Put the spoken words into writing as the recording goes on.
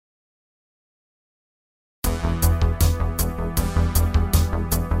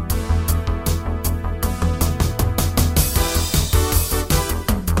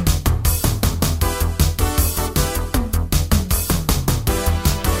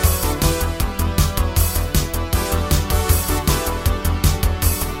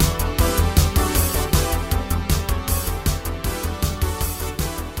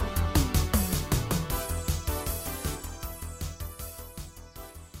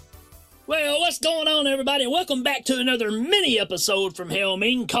Well, what's going on, everybody? Welcome back to another mini episode from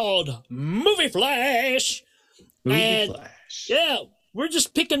Ming called Movie Flash. Flash. Yeah, we're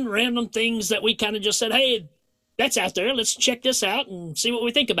just picking random things that we kind of just said, hey, that's out there. Let's check this out and see what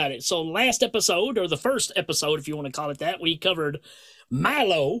we think about it. So last episode, or the first episode, if you want to call it that, we covered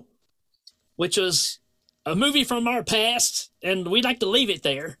Milo, which was a movie from our past, and we'd like to leave it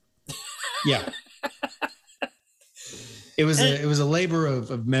there. Yeah. It was a labor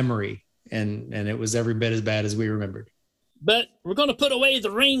of memory, and it was every bit as bad as we remembered. But we're going to put away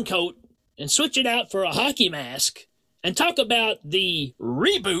the raincoat and switch it out for a hockey mask and talk about the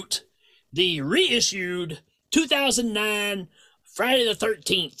reboot, the reissued 2009 Friday the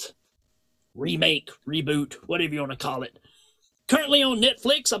 13th remake, reboot, whatever you want to call it. Currently on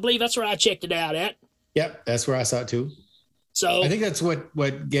Netflix. I believe that's where I checked it out at. Yep, that's where I saw it too. So I think that's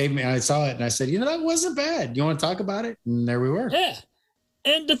what gave me. I saw it and I said, that wasn't bad. You want to talk about it? And there we were. Yeah.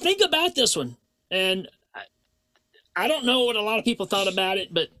 And to think about this one, and I don't know what a lot of people thought about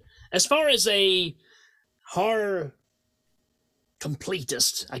it, but as far as a horror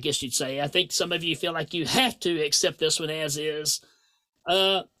completist, I guess you'd say, I think some of you feel like you have to accept this one as is.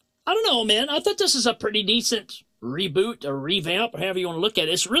 I don't know, man. I thought this is a pretty decent reboot or revamp, or however you want to look at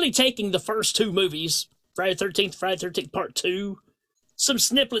it. It's really taking the first two movies, Friday the 13th, Friday the 13th Part 2, some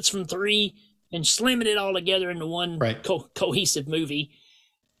snippets from 3, and slamming it all together into one cohesive movie.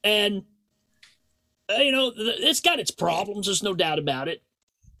 And, it's got its problems. There's no doubt about it.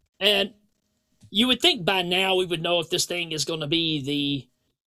 And you would think by now we would know if this thing is going to be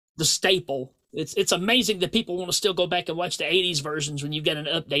the staple. It's amazing that people want to still go back and watch the 80s versions when you've got an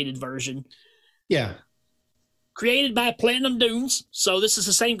updated version. Yeah. Created by Platinum Dunes. So this is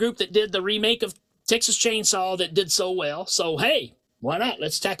the same group that did the remake of Texas Chainsaw that did so well. So, hey, why not?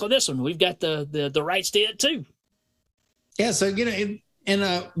 Let's tackle this one. We've got the rights to it, too. Yeah, so,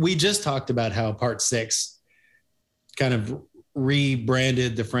 we just talked about how Part 6 kind of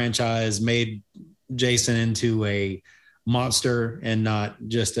rebranded the franchise, made Jason into a monster and not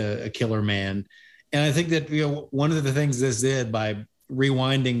just a killer man. And I think that, one of the things this did by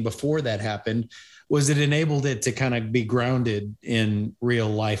rewinding before that happened was it enabled it to kind of be grounded in real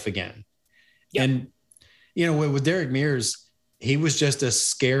life again. Yep. And, with Derek Mears, he was just a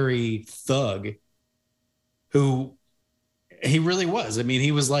scary thug who he really was. I mean,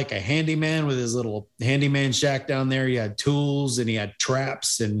 he was like a handyman with his little handyman shack down there. He had tools and he had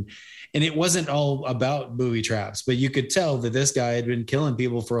traps, and it wasn't all about booby traps, but you could tell that this guy had been killing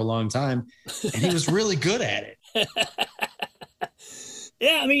people for a long time and he was really good at it.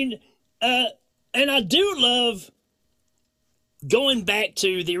 Yeah. I mean, and I do love going back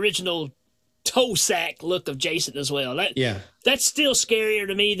to the original toe sack look of Jason as well. That's still scarier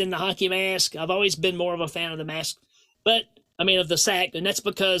to me than the hockey mask. I've always been more of a fan of the mask, of the sack, and that's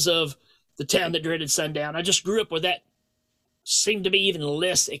because of the town that dreaded sundown. I just grew up with that. Seemed to be even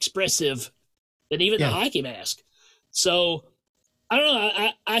less expressive than even the hockey mask. So I don't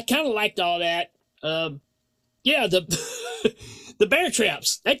know. I kind of liked all that. The the bear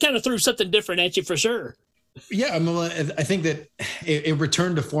traps, that kind of threw something different at you for sure. Yeah, I think that it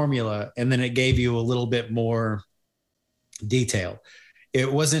returned to formula, and then it gave you a little bit more detail.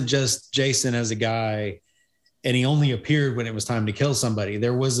 It wasn't just Jason as a guy, and he only appeared when it was time to kill somebody.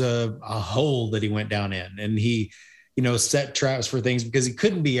 There was a hole that he went down in, and he, set traps for things because he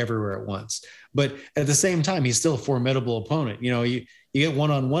couldn't be everywhere at once. But at the same time, he's still a formidable opponent. You get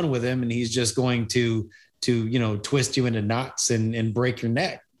one-on-one with him, and he's just going to twist you into knots and break your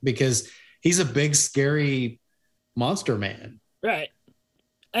neck because he's a big, scary monster man. Right.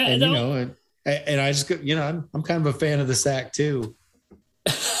 And I just, I'm kind of a fan of the sack too.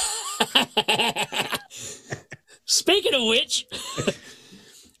 Speaking of which,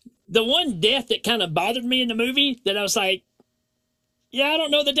 the one death that kind of bothered me in the movie that I was like, I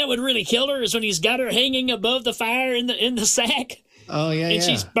don't know that would really kill her, is when he's got her hanging above the fire in the sack. Oh yeah. And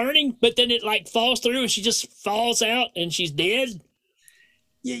she's burning, but then it falls through and she just falls out and she's dead.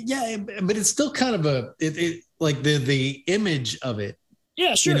 Yeah, but it's still kind of the image of it.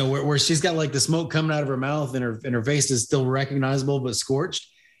 Yeah, sure. Where she's got the smoke coming out of her mouth and her face is still recognizable but scorched.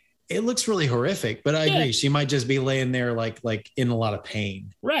 It looks really horrific, but I agree. She might just be laying there like in a lot of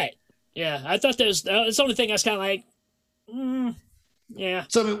pain. Right. Yeah, I thought that's the only thing I was kind of like, yeah.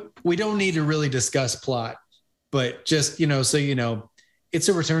 So we don't need to really discuss plot, but just it's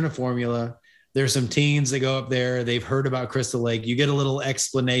a return to formula. There's some teens that go up there. They've heard about Crystal Lake. You get a little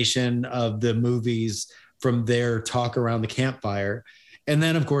explanation of the movies from their talk around the campfire. And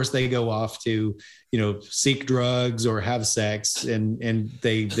then, of course, they go off to, seek drugs or have sex, and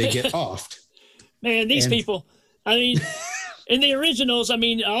they get offed. Man, these people, I mean, in the originals, I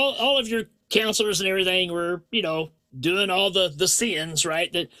mean, all of your counselors and everything were, doing all the sins,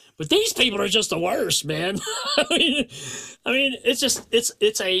 right? But these people are just the worst, man. I mean,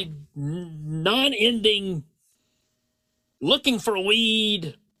 it's a non-ending looking for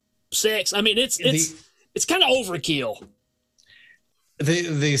weed, sex. I mean, it's kind of overkill.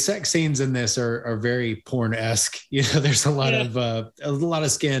 The sex scenes in this are very porn-esque. There's a lot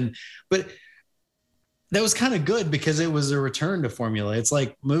of skin, but that was kind of good because it was a return to formula. It's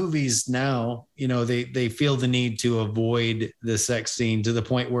like movies now, they feel the need to avoid the sex scene to the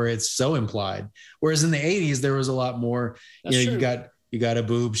point where it's so implied. Whereas in the 80s, there was a lot more, you got a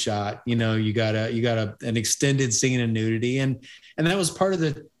boob shot, you got an extended scene of nudity. And that was part of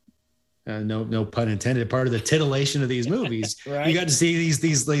the, no pun intended, part of the titillation of these movies. Right. You got to see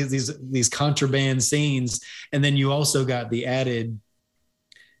these contraband scenes. And then you also got the added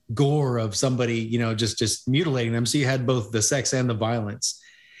gore of somebody, just mutilating them. So you had both the sex and the violence.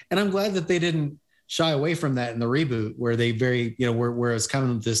 And I'm glad that they didn't shy away from that in the reboot, where they where it's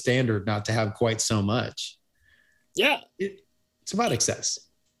kind of the standard not to have quite so much. Yeah. It's about excess.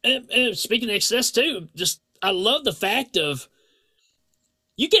 And speaking of excess too, I love the fact of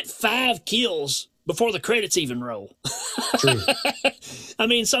you get 5 kills before the credits even roll. True.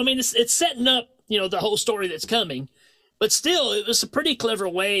 It's setting up, the whole story that's coming. But still, it was a pretty clever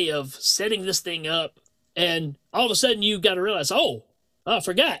way of setting this thing up. And all of a sudden, you got to realize, I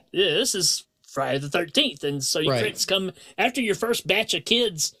forgot. Yeah, this is Friday the 13th. And so your credits come after your first batch of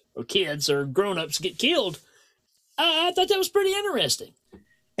kids or grown-ups get killed. I thought that was pretty interesting.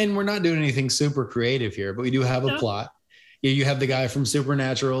 And we're not doing anything super creative here, but we do have a plot. You have the guy from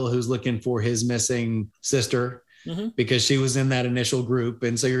Supernatural who's looking for his missing sister because she was in that initial group.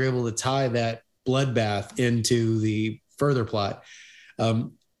 And so you're able to tie that bloodbath into the further plot.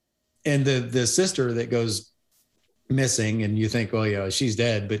 And the sister that goes missing, and you think, well, she's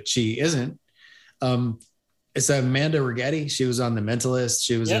dead, but she isn't. It's Amanda Rigetti. She was on The Mentalist.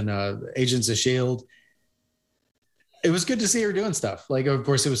 She was in Agents of S.H.I.E.L.D. It was good to see her doing stuff. Like, of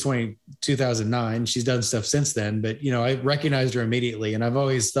course, it was 2009. She's done stuff since then, but, I recognized her immediately. And I've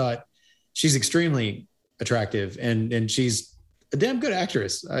always thought she's extremely attractive and she's a damn good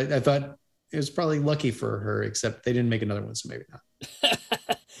actress. I thought it was probably lucky for her, except they didn't make another one, so maybe not.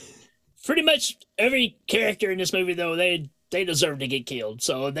 Pretty much every character in this movie, though, they deserve to get killed.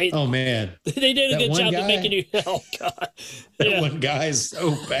 So they they did a good job of making you. Oh God, that one guy is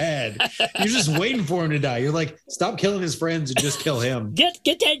so bad. You're just waiting for him to die. You're like, stop killing his friends and just kill him. Get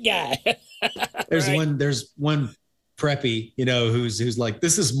that guy. There's one preppy, who's like,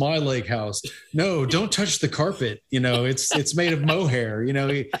 this is my lake house. No, don't touch the carpet. It's made of mohair.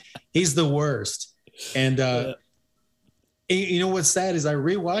 He's the worst. And what's sad is I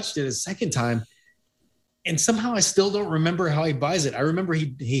rewatched it a second time, and somehow I still don't remember how he buys it. I remember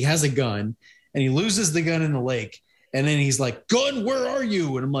he has a gun and he loses the gun in the lake. And then he's like, gun, where are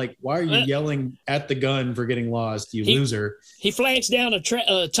you? And I'm like, why are you yelling at the gun for getting lost, you loser? He flags down a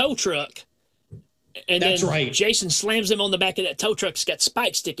tow truck. And that's right. Jason slams him on the back of that tow truck. It's got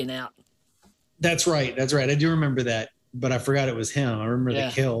spikes sticking out. That's right. I do remember that, but I forgot it was him. I remember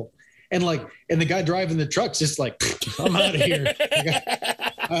the kill. And the guy driving the truck's just like, I'm out of here.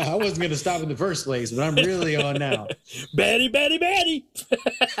 I wasn't going to stop in the first place, but I'm really on now. Batty.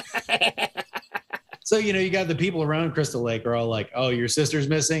 So, you got the people around Crystal Lake are all like, oh, your sister's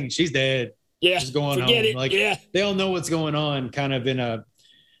missing. She's dead. Yeah. She's going home. They all know what's going on, kind of in a,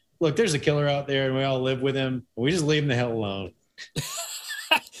 look, there's a killer out there and we all live with him. We just leave him the hell alone.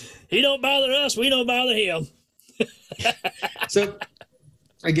 He don't bother us. We don't bother him. So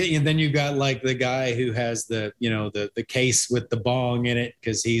I get you. And then you got like the guy who has the case with the bong in it,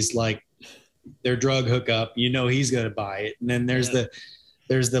 because he's like their drug hookup. He's going to buy it. And then there's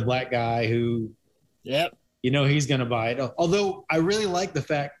the black guy who, he's going to buy it. Although I really like the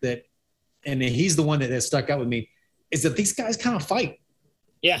fact that, and he's the one that has stuck out with me, is that these guys kind of fight.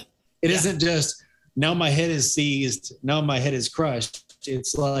 Yeah. It isn't just now my head is seized, now my head is crushed.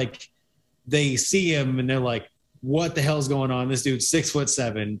 It's like they see him and they're like, what the hell's going on? This dude's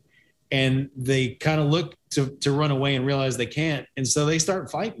 6'7", and they kind of look to run away and realize they can't. And so they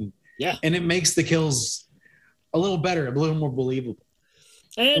start fighting. Yeah. And it makes the kills a little better, a little more believable.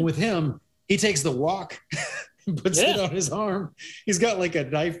 And with him, he takes the walk, puts it on his arm. He's got like a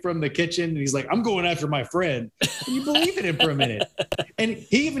knife from the kitchen, and he's like, I'm going after my friend. And you believe in him for a minute. And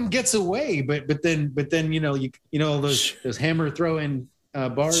he even gets away, but then those hammer throwing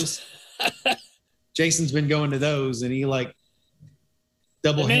bars. Jason's been going to those, and he like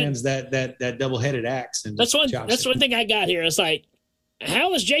double hands that double-headed axe. And that's one thing I got here. It's like,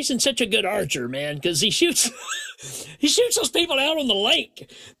 how is Jason such a good archer, man? Because he shoots He shoots those people out on the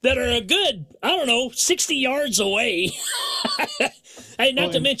lake that are a good, I don't know, 60 yards away. Hey,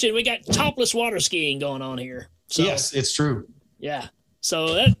 not to mention, we got topless water skiing going on here. So, yes, it's true. Yeah.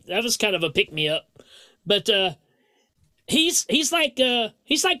 So that was kind of a pick me up. But he's like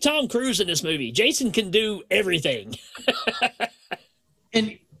Tom Cruise in this movie. Jason can do everything.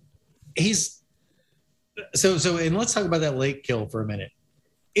 And he's so and let's talk about that lake kill for a minute.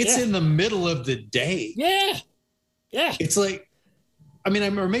 It's in the middle of the day. Yeah. Yeah. It's like, I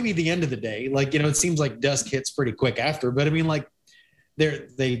mean, or maybe the end of the day. Like, it seems like dusk hits pretty quick after, but I mean, like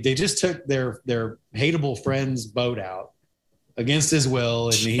they just took their hateable friend's boat out against his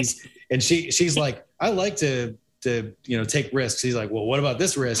will. And she's like, I like to take risks. He's like, well, what about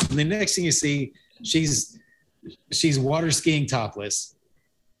this risk? And the next thing you see, she's water skiing topless.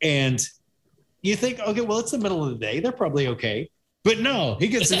 And you think, okay, well, it's the middle of the day. They're probably okay. But no, he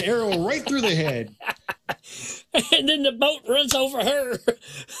gets an arrow right through the head. And then the boat runs over her.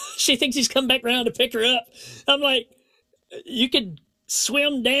 She thinks he's come back around to pick her up. I'm like, you could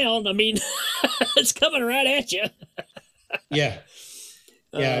swim down. I mean, it's coming right at you. Yeah.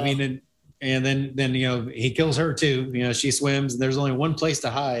 Yeah. I mean, and then, he kills her too. She swims and there's only one place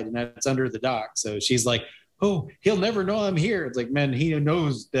to hide, and that's under the dock. So she's like, oh, he'll never know I'm here. It's like, man, he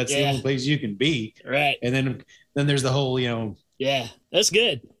knows that's the only place you can be. Right. And then there's the whole, yeah, that's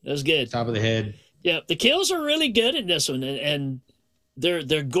good. That's good. Top of the head. Yeah, the kills are really good in this one, and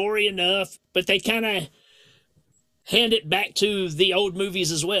they're gory enough, but they kind of hand it back to the old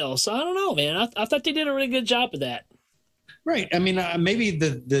movies as well. So I don't know, man. I thought they did a really good job of that. Right. I mean, maybe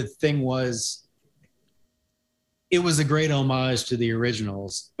the thing was, it was a great homage to the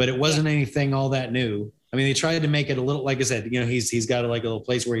originals, but it wasn't anything all that new. I mean, they tried to make it a little, like I said, he's got like a little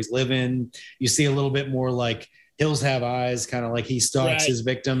place where he's living. You see a little bit more like Hills Have Eyes, kind of like he stalks his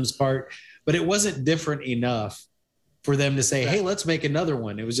victims part. But it wasn't different enough for them to say, hey, let's make another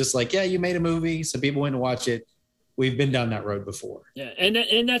one. It was just like, yeah, you made a movie. Some people went to watch it. We've been down that road before. Yeah, and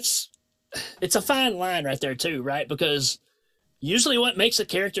it's a fine line right there too, right? Because usually what makes a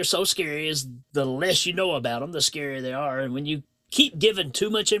character so scary is the less you know about them, the scarier they are. And when you keep giving too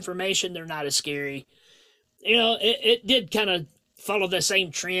much information, they're not as scary. It did kind of follow the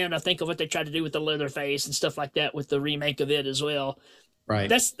same trend, I think, of what they tried to do with the Leatherface and stuff like that with the remake of it as well. Right.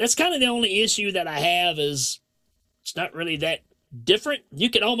 That's kind of the only issue that I have is it's not really that different. You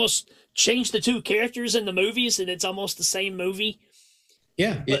could almost change the two characters in the movies and it's almost the same movie.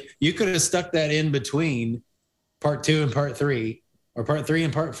 Yeah. You could have stuck that in between part 2 and part 3, or part 3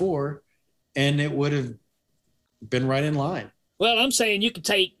 and part 4, and it would have been right in line. Well, I'm saying you could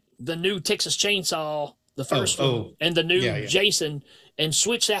take the new Texas Chainsaw, the first one, and the new Jason, and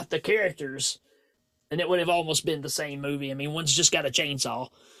switch out the characters, and it would have almost been the same movie. I mean, one's just got a chainsaw.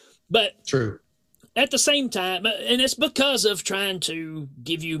 But true. At the same time, and it's because of trying to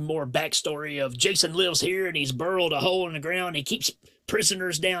give you more backstory of Jason lives here and he's burrowed a hole in the ground. He keeps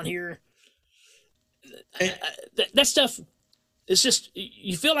prisoners down here. That stuff, it's just,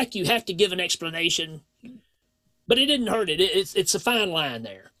 you feel like you have to give an explanation, but it didn't hurt it. It's a fine line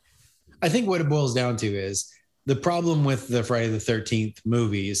there. I think what it boils down to is the problem with the Friday the 13th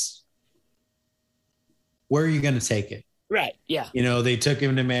movies. Where are you going to take it? Right. Yeah. They took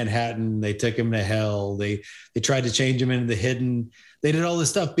him to Manhattan. They took him to hell. They tried to change him into the hidden. They did all this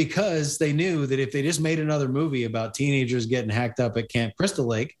stuff because they knew that if they just made another movie about teenagers getting hacked up at Camp Crystal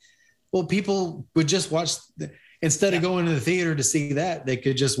Lake, well, people would just watch. Instead of going to the theater to see that, they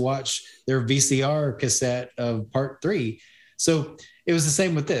could just watch their VCR cassette of part 3. So it was the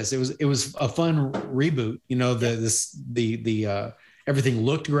same with this. It was a fun reboot. The everything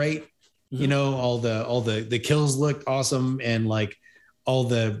looked great. All the kills looked awesome, and like all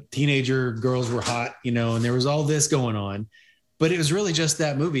the teenager girls were hot, and there was all this going on, but it was really just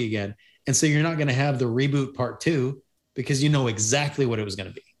that movie again. And so you're not going to have the reboot part 2 because you know exactly what it was going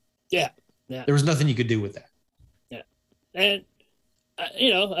to be. Yeah. Yeah. There was nothing you could do with that. Yeah. And,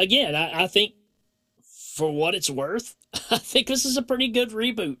 again, I think for what it's worth, I think this is a pretty good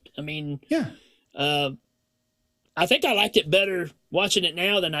reboot. I mean, yeah. I think I liked it better watching it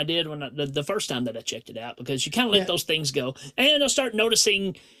now than I did when the first time that I checked it out, because you kind of let those things go. And I'll start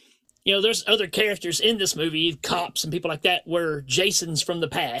noticing, there's other characters in this movie, cops and people like that, were Jasons from the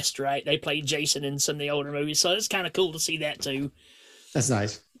past, right? They played Jason in some of the older movies. So it's kind of cool to see that too. That's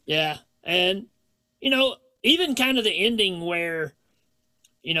nice. Yeah. And, even kind of the ending where,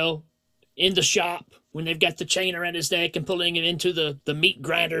 in the shop, when they've got the chain around his neck and pulling it into the meat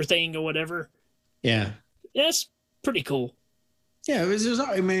grinder thing or whatever. Yeah. That's pretty cool. Yeah, it was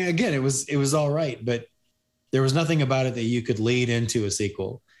I mean, again, it was all right, but there was nothing about it that you could lead into a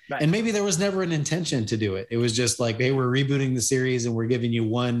sequel. Right. And maybe there was never an intention to do it. It was just like, hey, we're rebooting the series and we're giving you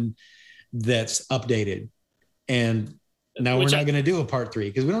one that's updated. And now we're not going to do a part 3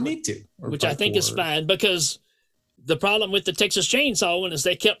 because we don't need to. Which I think is fine, because the problem with the Texas Chainsaw one is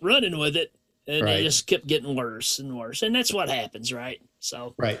they kept running with it and they just kept getting worse and worse. And that's what happens, right?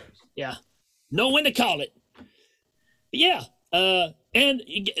 So, yeah. Know when to call it. Yeah. And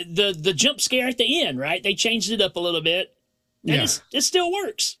the jump scare at the end, right? They changed it up a little bit. And it still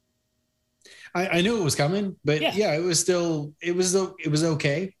works. I knew it was coming, but it was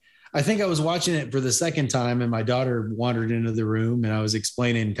okay. I think I was watching it for the second time and my daughter wandered into the room and I was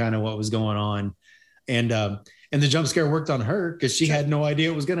explaining kind of what was going on. And the jump scare worked on her because she had no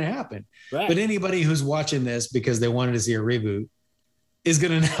idea it was going to happen. Right. But anybody who's watching this because they wanted to see a reboot is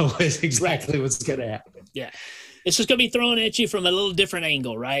going to know exactly what's going to happen. Yeah. It's just going to be thrown at you from a little different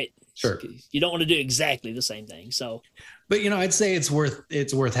angle, right? Sure. You don't want to do exactly the same thing. So, but I'd say it's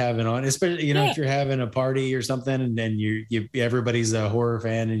worth having on, especially, if you're having a party or something and then you everybody's a horror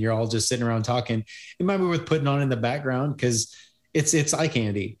fan and you're all just sitting around talking, it might be worth putting on in the background because it's eye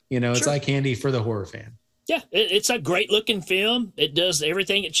candy, it's eye candy for the horror fan. Yeah. It's a great looking film. It does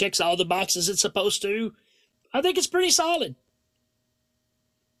everything. It checks all the boxes it's supposed to. I think it's pretty solid.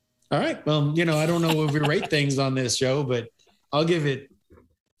 All right. Well, I don't know if we rate things on this show, but I'll give it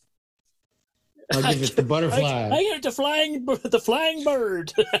the butterfly. I give it the flying bird. The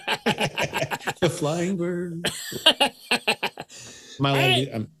flying bird.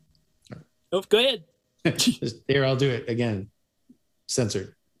 Go ahead. Here, I'll do it again.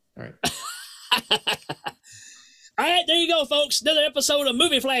 Censored. All right. All right, there you go, folks. Another episode of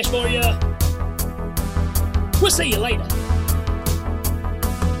Movie Flash for you. We'll see you later.